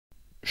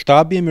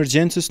Shtabi i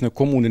emergjences në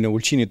komunën e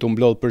Ulqinit u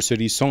mblodh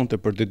përsëri sonte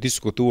për të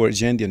diskutuar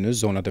gjendjen në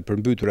zonat e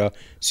përmbytura,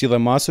 si dhe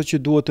masat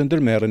që duhet të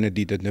ndërmerren në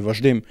ditët në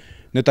vazhdim.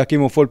 Në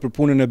takim u fol për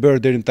punën e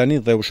bërë deri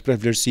tani dhe u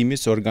shpreh vlerësimi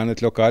se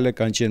organet lokale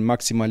kanë qenë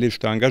maksimalisht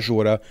të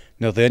angazhuara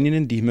në dhënien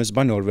e ndihmës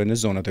banorëve në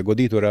zonat e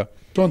goditura.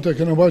 Sonte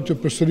kena vajtur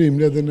përsëri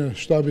mbledhjen e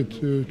shtabit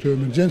të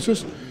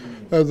emergjencës,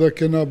 edhe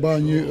kena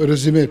bërë një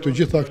rezime të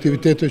gjitha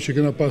aktivitetet që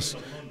kena pas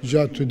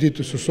gjatë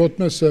ditës së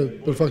sotme, se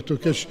për fakt të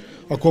keq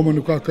akoma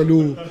nuk ka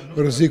kalu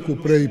rreziku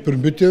prej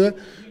përmbytjeve,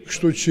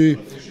 kështu që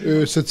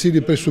secili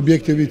prej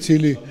subjekteve i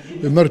cili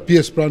merr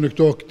pjesë pra në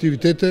këto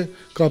aktivitete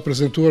ka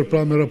prezantuar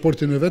pra me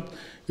raportin e vet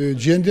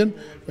gjendjen,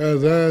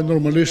 dhe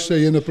normalisht se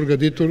jene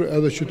përgatitur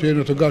edhe që të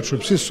jenë të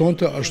gatshëm si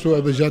sonte ashtu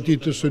edhe gjatë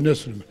ditës së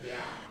nesërme.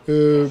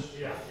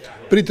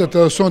 Pritet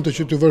edhe sonte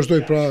që të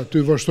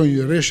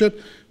vazhdojnë rreshet,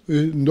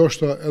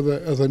 ndoshta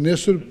edhe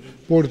nesër,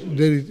 por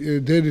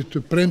deri të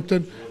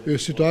premten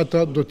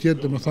situata do të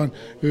jetë, domethënë,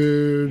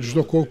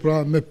 çdo kohë pra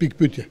me pikë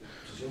pyetje.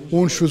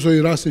 Unë shfrytëzoj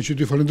rastin që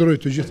t'ju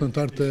falenderoj të gjithë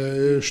anëtarët e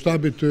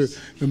shtabit të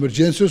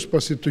emergjencës,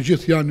 pasi të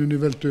gjithë janë në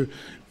nivel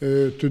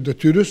të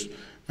detyrës,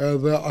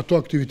 edhe ato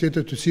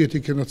aktivitetet të cilat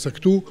i kena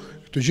caktu,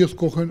 të gjithë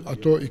kohën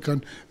ato i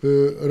kanë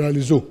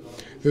realizu.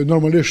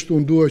 Normalisht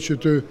unë dua që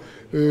të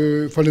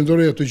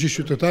falenderoj të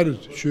gjithë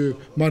qytetarit që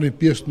marrin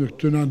pjesë në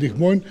këtë na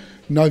ndihmojnë.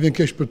 Na vjen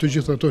keq për të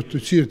gjithë ato të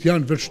cilët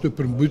janë veç të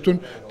përmbytur,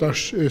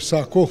 tash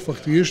sa kohë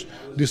faktikisht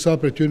disa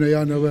prej tyre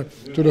janë edhe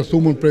të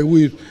rrethumur prej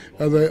ujit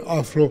edhe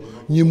afro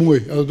një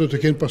muaj, edhe do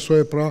të kenë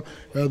pasojë pra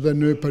edhe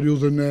në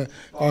periudhën e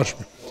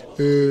ardhshme.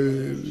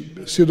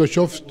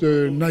 Sidoqoftë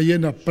na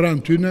jena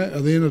pranë tyre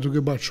edhe jena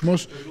duke bërë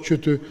çmos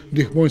që të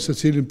ndihmojnë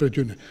secilin prej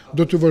tyre.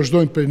 Do të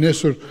vazhdojmë prej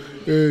nesër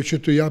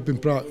që të japim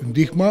pra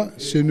ndihma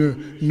si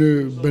në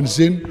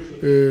benzinë,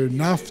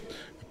 naftë,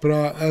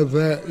 pra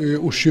edhe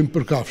ushqim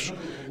për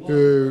kafshë.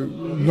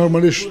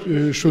 Normalisht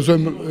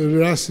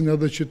shfrytëzojmë rastin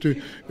edhe që të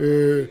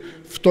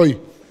ftoj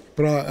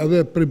pra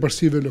edhe prej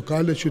bashkive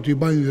lokale që të i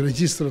bajnë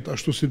regjistrat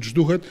ashtu siç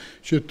duhet,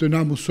 që të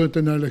na mësojnë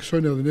të na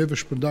leksojnë edhe neve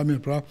shpërndamin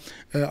pra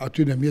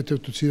atyre mjeteve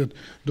të cilat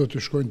do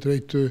të shkojnë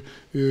drejt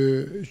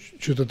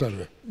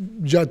qytetarëve.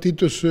 Gjatë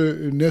ditës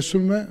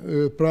nesërme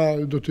pra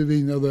do të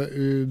vinë edhe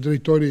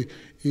drejtori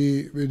i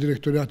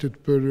direktoriatit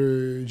për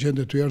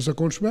gjendje të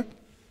jashtëzakonshme,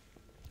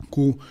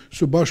 ku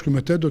së bashku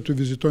me te do të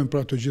vizitojmë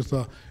pra të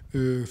gjitha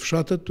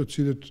fshatet të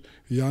cilët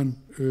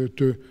janë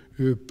të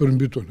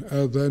përmbytur.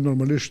 Edhe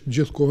normalisht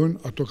gjithë kohën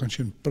ato kanë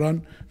qenë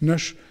pranë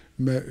nesh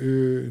me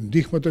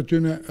ndihmat e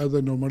tyre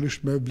edhe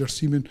normalisht me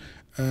vlerësimin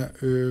e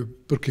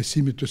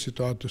përkesimit të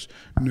situatës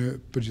në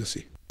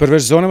përgjithësi.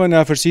 Përveç zonave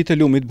në afërsitë e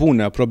lumit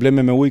Buna,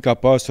 probleme me ujë ka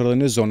pasur edhe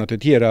në zonat e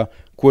tjera,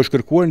 ku është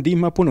kërkuar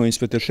ndihma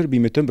punonjësve të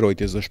shërbimit të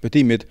mbrojtjes dhe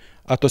shpëtimit.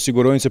 Ato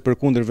sigurojnë se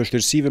përkundër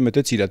vështirësive me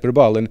të cilat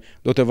përballen,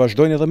 do të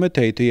vazhdojnë edhe më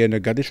tej të jenë në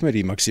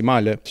gatishmëri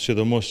maksimale.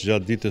 Sidomos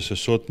gjatë ditës së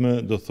sotme,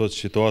 do thotë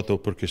situata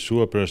u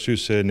përkeqësua për arsye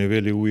se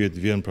niveli i ujit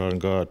vjen pra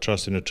nga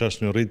çasti në çast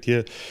në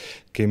rritje.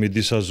 Kemi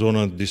disa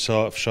zona,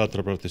 disa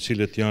fshatra pra të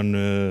cilët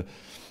janë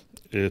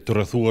të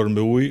rrethuar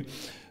me ujë.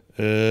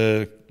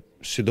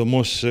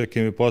 Sidomos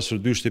kemi pasur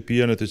 2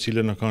 shtëpia në të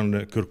cilën na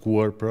kanë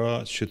kërkuar pra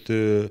që të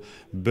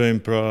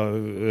bëjmë pra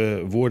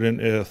vuarjen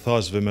e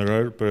thasëve me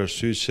rër për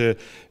arsye se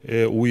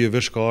uji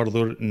veç ka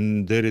ardhur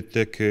deri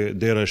tek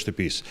dera e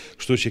shtëpisë.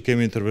 Kështu që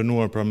kemi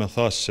intervenuar pra me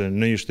thasë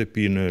në një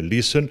shtëpi në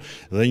Lisën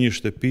dhe një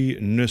shtëpi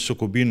në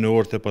Sukubin në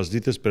orët e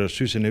pasdites për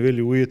arsye se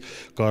niveli i ujit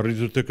ka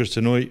arritur të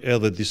kërcënojë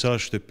edhe disa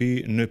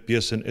shtëpi në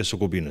pjesën e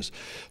Sukubinës.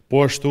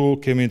 Po ashtu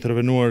kemi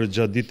intervenuar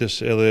gjatë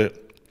ditës edhe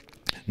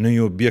në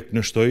një objekt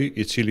në Shtoj,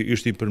 i cili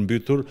ishte i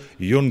përmbytur,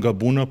 jo nga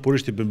buna, por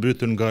ishte i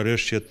përmbytur nga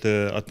rreshqet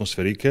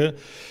atmosferike,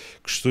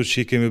 kështu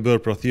që kemi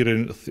bërë pra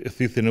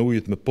thithjen e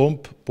ujit me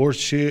pompë, por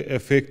që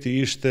efekti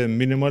ishte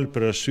minimal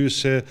për arsye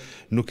se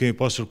nuk kemi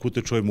pasur ku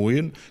të çojmë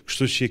ujin,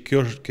 kështu që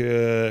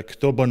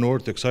këto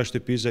banorë të kësaj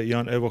shtëpie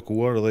janë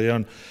evakuar dhe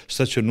janë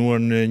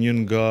stacionuar në një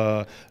nga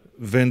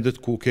vendet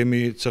ku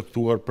kemi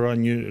caktuar pra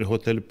një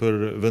hotel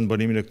për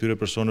vendbanimin e këtyre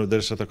personave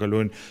derisa ta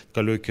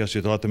kalojë kjo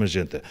situatë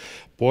emergjente.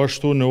 Po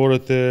ashtu në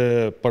orët e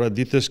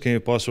paradites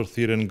kemi pasur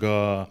thirrjen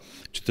nga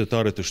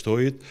qytetarët e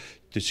Shtojit,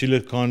 të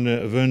cilët kanë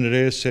vënë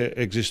re se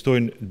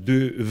ekzistojnë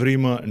 2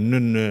 vrima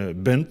nën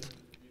Bent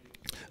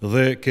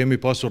dhe kemi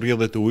pasur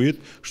rrjedhje të ujit,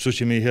 kështu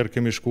që më njëherë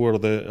kemi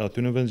shkuar dhe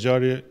aty në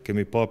vendngjarje,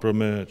 kemi papër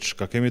me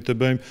çka kemi të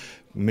bëjmë,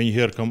 më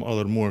njëherë kam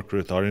alarmuar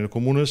kryetarin e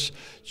komunës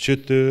që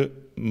të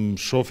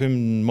shohim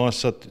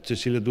masat të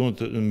cilët duhen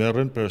të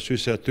merren për arsye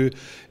se aty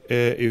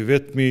i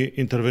vetmi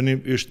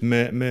intervenim është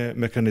me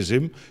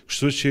mekanizim,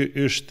 kështu që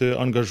është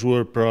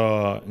angazhuar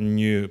pra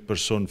një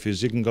person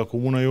fizik nga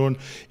komuna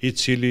jonë i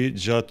cili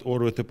gjatë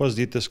orëve të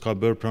pasdites ka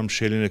bërë pra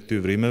msheljen e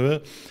këtyre vrimeve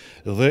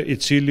dhe i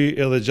cili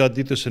edhe gjatë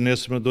ditës së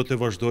nesërme do të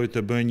vazhdojë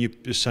të bëjë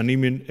një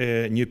sanimin e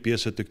një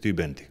pjese të këtij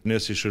bendi. Ne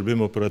si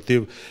shërbim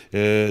operativ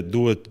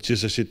duhet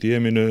gjithsesi të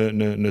jemi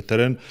në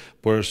terren,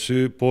 por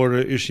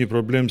është një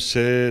problem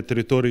se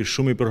territori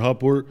shumë i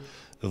përhapur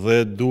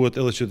dhe duhet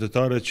edhe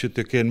qytetarët që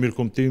të kenë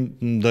mirëkuptim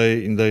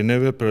ndaj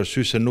neve për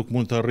arsye se nuk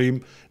mund të arrijmë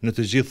në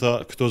të gjitha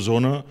këto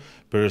zona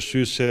për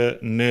arsye se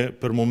ne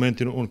për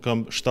momentin unë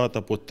kam 7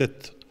 apo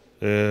 8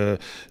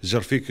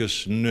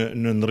 zjarfikës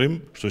në ndrim,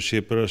 kështu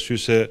që për arsye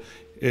se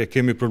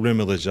kemi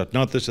probleme edhe gjatë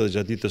natës edhe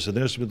gjatë ditës së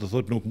nesërme, do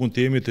thotë nuk mund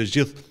të jemi të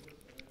gjithë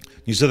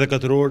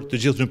 24 orë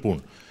të gjithë në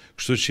punë.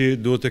 Kështu që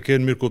duhet të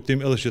kenë mirë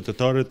kuptim edhe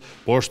qytetarët,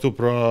 po ashtu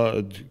pra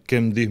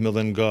kemë ndihmë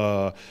edhe nga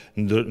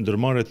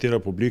ndërmarrjet tjera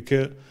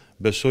publike.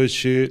 Besoj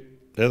që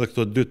edhe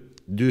këto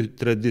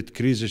 2-3 ditë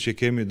krize që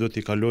kemi do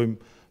t'i kalojmë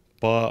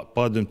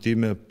pa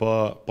dëmtime,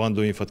 pa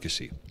ndonjë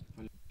fatkeqësi.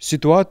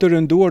 Situatë të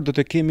rënduar do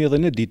të kemi edhe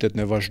në ditët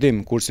në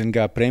vazhdim, kurse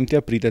nga premtja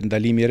pritet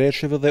ndalimi i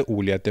rresheve dhe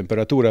ulja e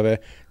temperaturave,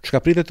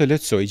 çka pritet të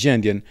lehtësojë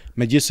gjendjen,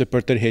 megjithëse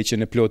për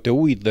tërheqjen e plotë të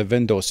ujit dhe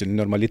vendosjen e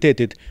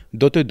normalitetit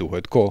do të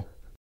duhet kohë.